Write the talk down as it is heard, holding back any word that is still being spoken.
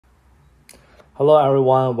Hello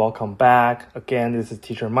everyone, welcome back. Again, this is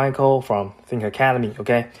teacher Michael from Think Academy,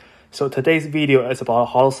 okay? So today's video is about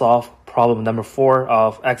how to solve problem number 4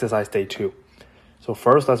 of exercise day 2. So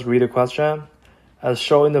first, let's read the question. As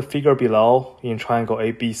shown in the figure below, in triangle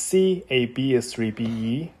ABC, AB is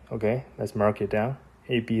 3BE, okay? Let's mark it down.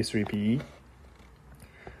 AB is 3BE.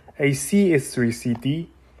 AC is 3CD,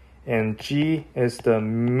 and G is the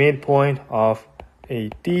midpoint of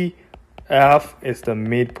AD. F is the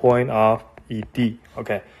midpoint of ED.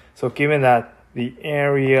 Okay, so given that the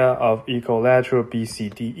area of equilateral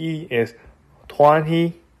BCDE is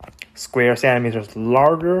 20 square centimeters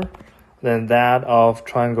larger than that of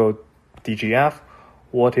triangle DGF,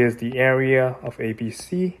 what is the area of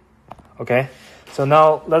ABC? Okay, so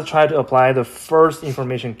now let's try to apply the first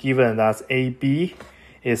information given, that's AB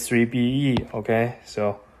is 3BE. Okay,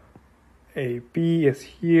 so AB is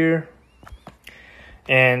here,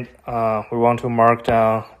 and we want to mark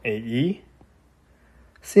down AE.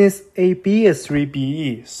 Since AB is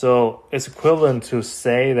 3BE, so it's equivalent to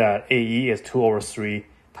say that AE is 2 over 3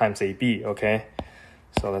 times AB, okay?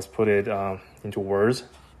 So let's put it into words.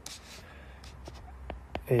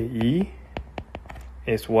 AE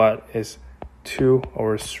is what? Is 2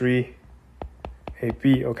 over 3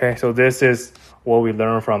 AB, okay? So this is what we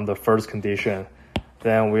learned from the first condition.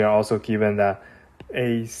 Then we are also given that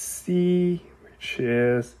AC, which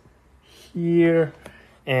is here,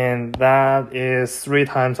 and that is 3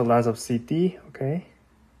 times the length of CD, okay?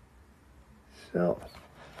 So,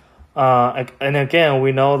 and again,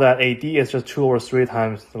 we know that AD is just 2 over 3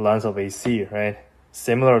 times the length of AC, right?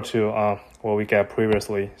 Similar to what we got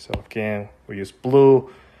previously. So again, we use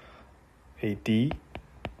blue. AD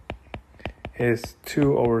is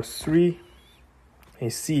 2 over 3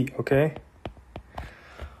 AC, okay?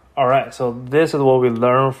 All right, so this is what we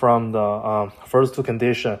learned from the first two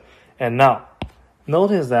conditions. And now,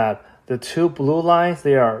 notice that the two blue lines,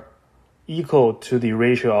 they are equal to the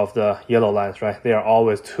ratio of the yellow lines, right? They are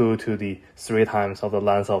always 2 to the 3 times of the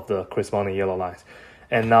length of the corresponding yellow lines.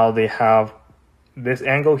 And now they have this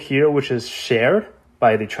angle here, which is shared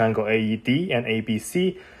by the triangle AED and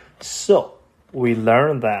ABC. So we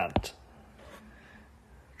learned that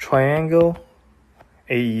triangle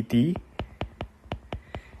AED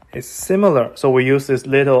is similar. So we use this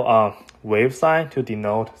little wave sign to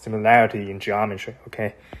denote similarity in geometry,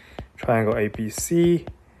 okay? Triangle ABC,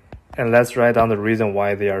 and let's write down the reason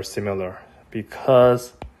why they are similar.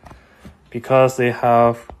 Because they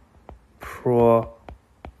have proportional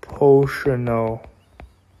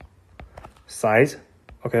size,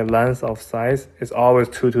 okay? Length of size is always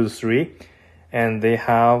 2 to the 3, and they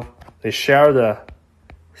share the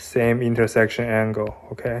same intersection angle,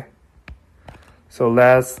 okay? So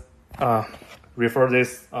let's refer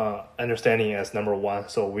this understanding as number 1,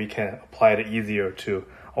 so we can apply it easier to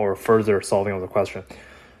our further solving of the question.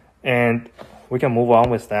 And we can move on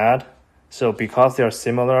with that. So because they are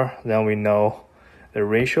similar, then we know the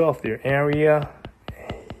ratio of their area,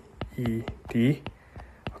 AED.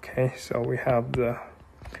 Okay, so we have the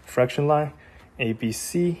fraction line,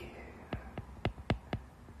 ABC.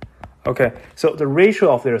 Okay, so the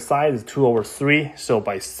ratio of their size is 2 over 3. So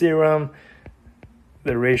by theorem,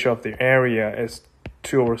 the ratio of the area is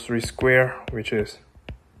 2 over 3 square, which is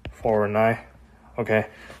 4 over 9. Okay,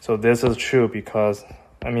 so this is true because,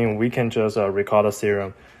 we can just recall the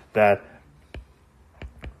theorem that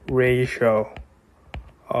ratio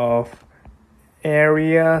of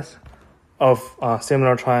areas of a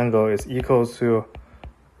similar triangle is equal to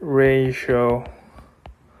ratio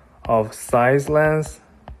of size length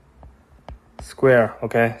square,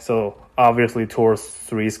 okay? So obviously 2 over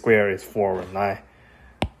 3 square is 4 over 9.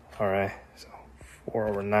 All right, so 4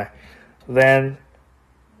 over 9. Then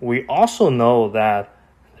we also know that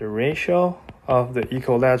the ratio of the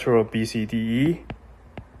equilateral BCDE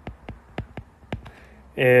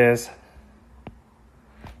is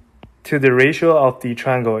to the ratio of the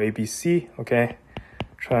triangle ABC, okay?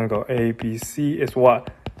 Triangle ABC is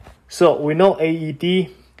what? So we know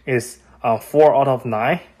AED is 4 out of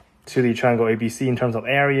 9 to the triangle ABC in terms of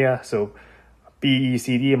area. So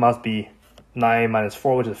BECD must be 9 minus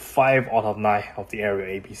 4, which is 5 out of 9 of the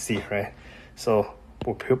area ABC, right? So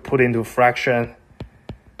we'll put into fraction.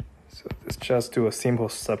 So let's just do a simple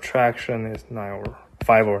subtraction. It's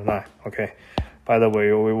 5 over 9, okay? By the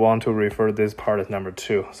way, we want to refer this part as number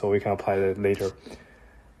 2, so we can apply that later.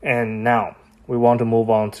 And now we want to move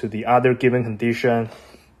on to the other given condition,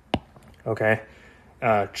 okay?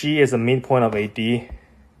 G is the midpoint of AD.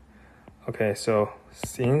 Okay, so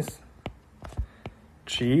since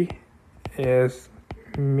G is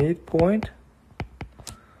midpoint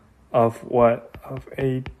of what? Of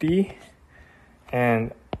AD,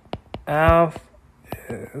 and F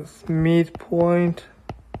is midpoint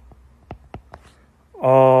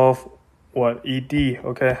of what, ED.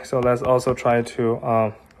 Okay, so let's also try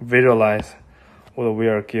to visualize what we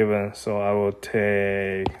are given. So I will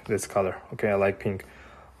take this color. Okay, I like pink.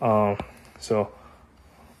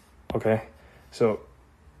 Okay, so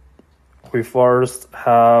we first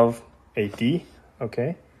have AD.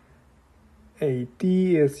 Okay, AD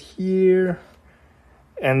is here,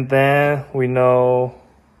 and then we know,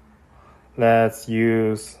 let's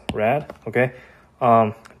use red. Okay,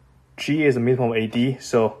 G is the midpoint of AD,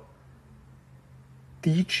 so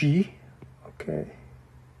DG. Okay,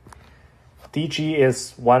 DG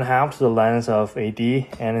is 1/2 to the length of AD,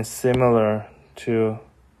 and it's similar to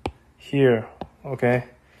here. Okay,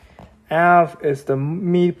 F is the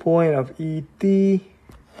midpoint of ED.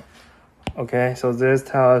 Okay, so this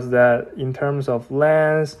tells us that in terms of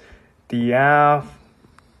length, DF,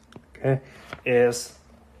 okay, is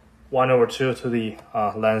 1/2 to the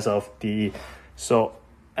length of DE. So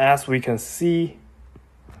as we can see,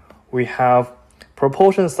 we have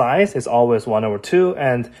proportion size is always 1/2,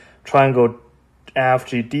 and triangle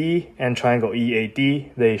FGD and triangle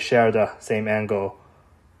EAD, they share the same angle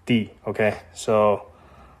D. Okay, so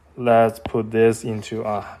let's put this into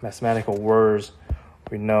mathematical words.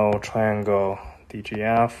 We know triangle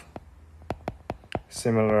DGF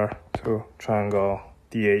similar to triangle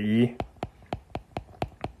DAE.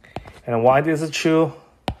 And why this is true?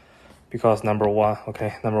 Because number one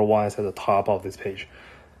is at the top of this page.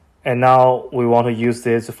 And now we want to use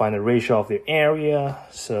this to find the ratio of the area.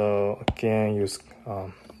 So again, use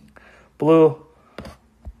blue.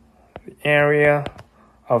 The area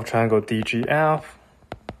of triangle DGF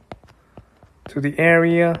to the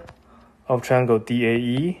area of triangle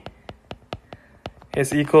DAE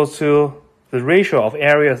is equal to, the ratio of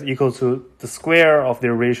area is equal to the square of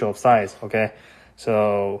the ratio of size. Okay,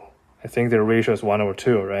 so I think the ratio is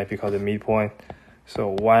 1/2, right? Because the midpoint.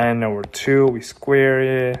 So 1/2, we square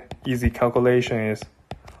it. Easy calculation is,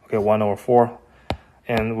 okay, 1/4.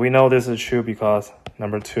 And we know this is true because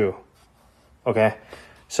number 2. Okay,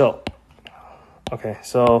 so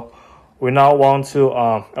we now want to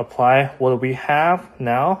apply what we have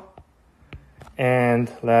now. And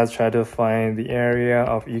let's try to find the area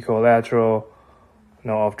of equilateral,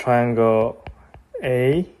 of triangle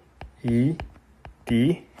AED.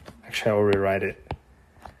 Actually, I will rewrite it.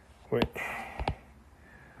 Wait.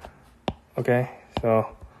 Okay, so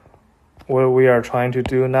what we are trying to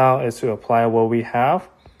do now is to apply what we have.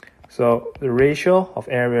 So the ratio of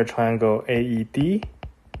area triangle AED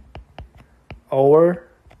over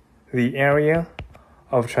the area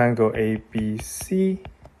of triangle ABC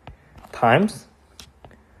times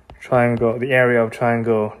the area of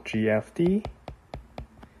triangle GFD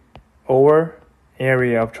over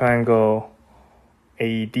area of triangle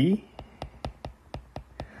AED.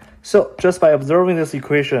 So just by observing this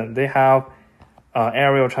equation, they have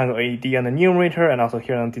area of triangle AED on the numerator and also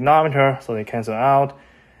here on the denominator, so they cancel out.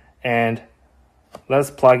 And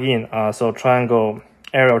let's plug in. So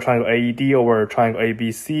area of triangle AED over triangle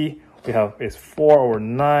ABC, we have is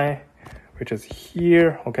 4/9, which is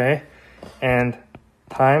here. Okay, and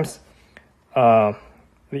times the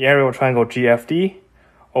area of triangle GFD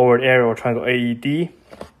over the area of triangle AED,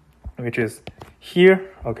 which is here.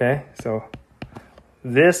 Okay, so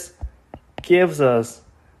this gives us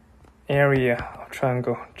area of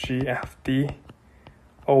triangle GFD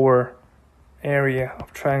over area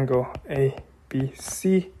of triangle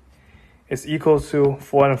ABC is equal to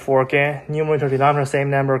 4 and 4 again. Numerator, denominator, same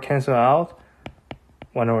number, cancel out.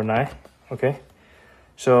 1/9. Okay,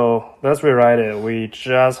 so let's rewrite it. We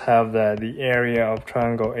just have that the area of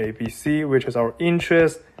triangle ABC, which is our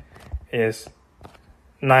interest, is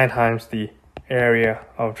 9 times the area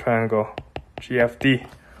of triangle GFD.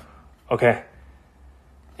 Okay,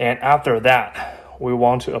 and after that, we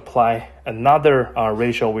want to apply another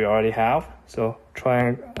ratio we already have. So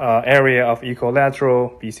area of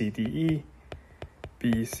equilateral BCDE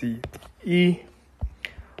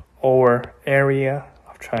over area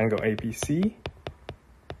of triangle ABC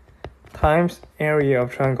times area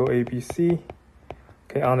of triangle ABC.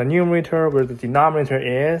 Okay, on the numerator, where the denominator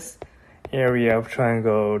is area of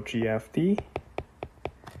triangle GFD,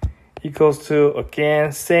 equals to,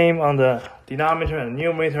 again, same on the denominator and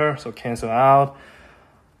numerator, so cancel out.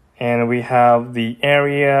 And we have the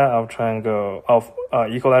area of triangle of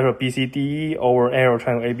equilateral BCDE over area of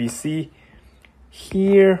triangle ABC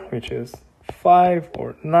here, which is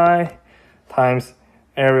 5/9 times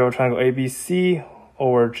area of triangle ABC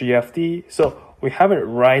over GFD. So we have it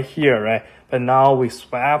right here, right? But now we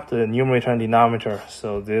swap the numerator and denominator,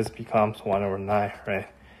 so this becomes 1/9, right?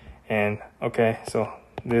 And okay, so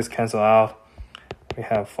this cancel out. We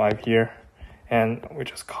have 5 here. And we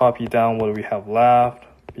just copy down what we have left.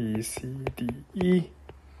 B, C, D, E.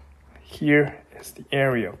 Here is the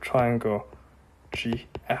area of triangle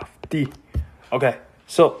GFD. Okay,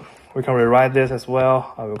 so we can rewrite this as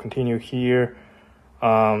well. I will continue here.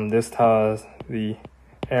 This tells us the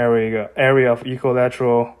area of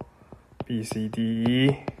equilateral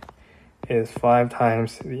BCDE is 5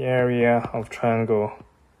 times the area of triangle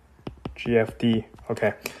GFD.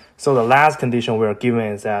 Okay, so the last condition we are given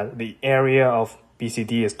is that the area of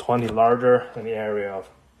BCD is 20 larger than the area of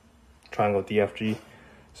triangle DFG.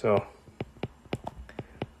 So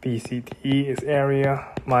BCD is area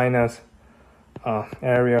minus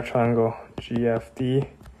area of triangle GFD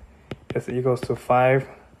is equals to 5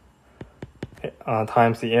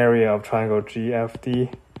 times the area of triangle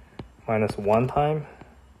GFD minus 1 time.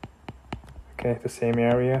 Okay, the same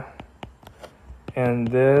area. And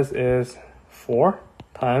this is 4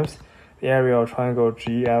 times the area of triangle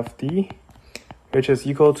GFD, which is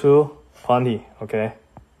equal to 20. Okay,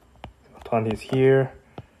 20 is here.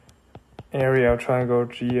 Area of triangle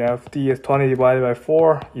GFD is 20 divided by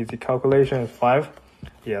 4. Easy calculation is 5.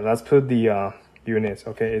 Yeah, let's put the units.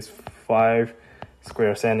 Okay, it's 5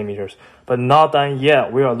 square centimeters. But not done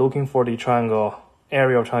yet. We are looking for the triangle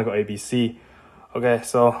area of triangle ABC. Okay,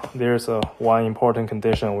 so there's one important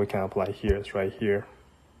condition we can apply here. It's right here.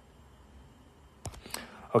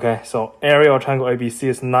 Okay, so area of triangle ABC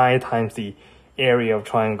is 9 times the area of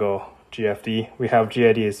triangle GFD. We have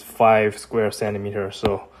GID is 5 square centimeters.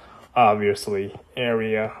 So obviously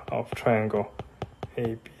area of triangle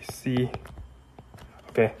ABC,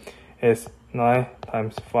 okay, is 9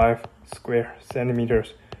 times 5 square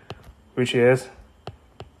centimeters, which is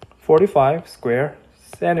 45 square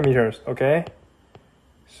centimeters. Okay,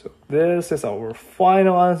 so this is our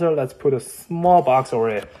final answer. Let's put a small box over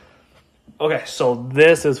it. Okay, so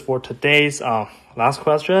this is for today's last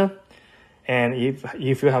question. And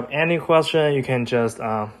if you have any question, you can just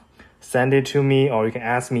send it to me, or you can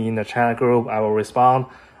ask me in the chat group. I will respond.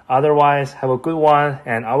 Otherwise, have a good one,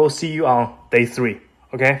 and I will see you on day 3.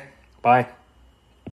 Okay, bye.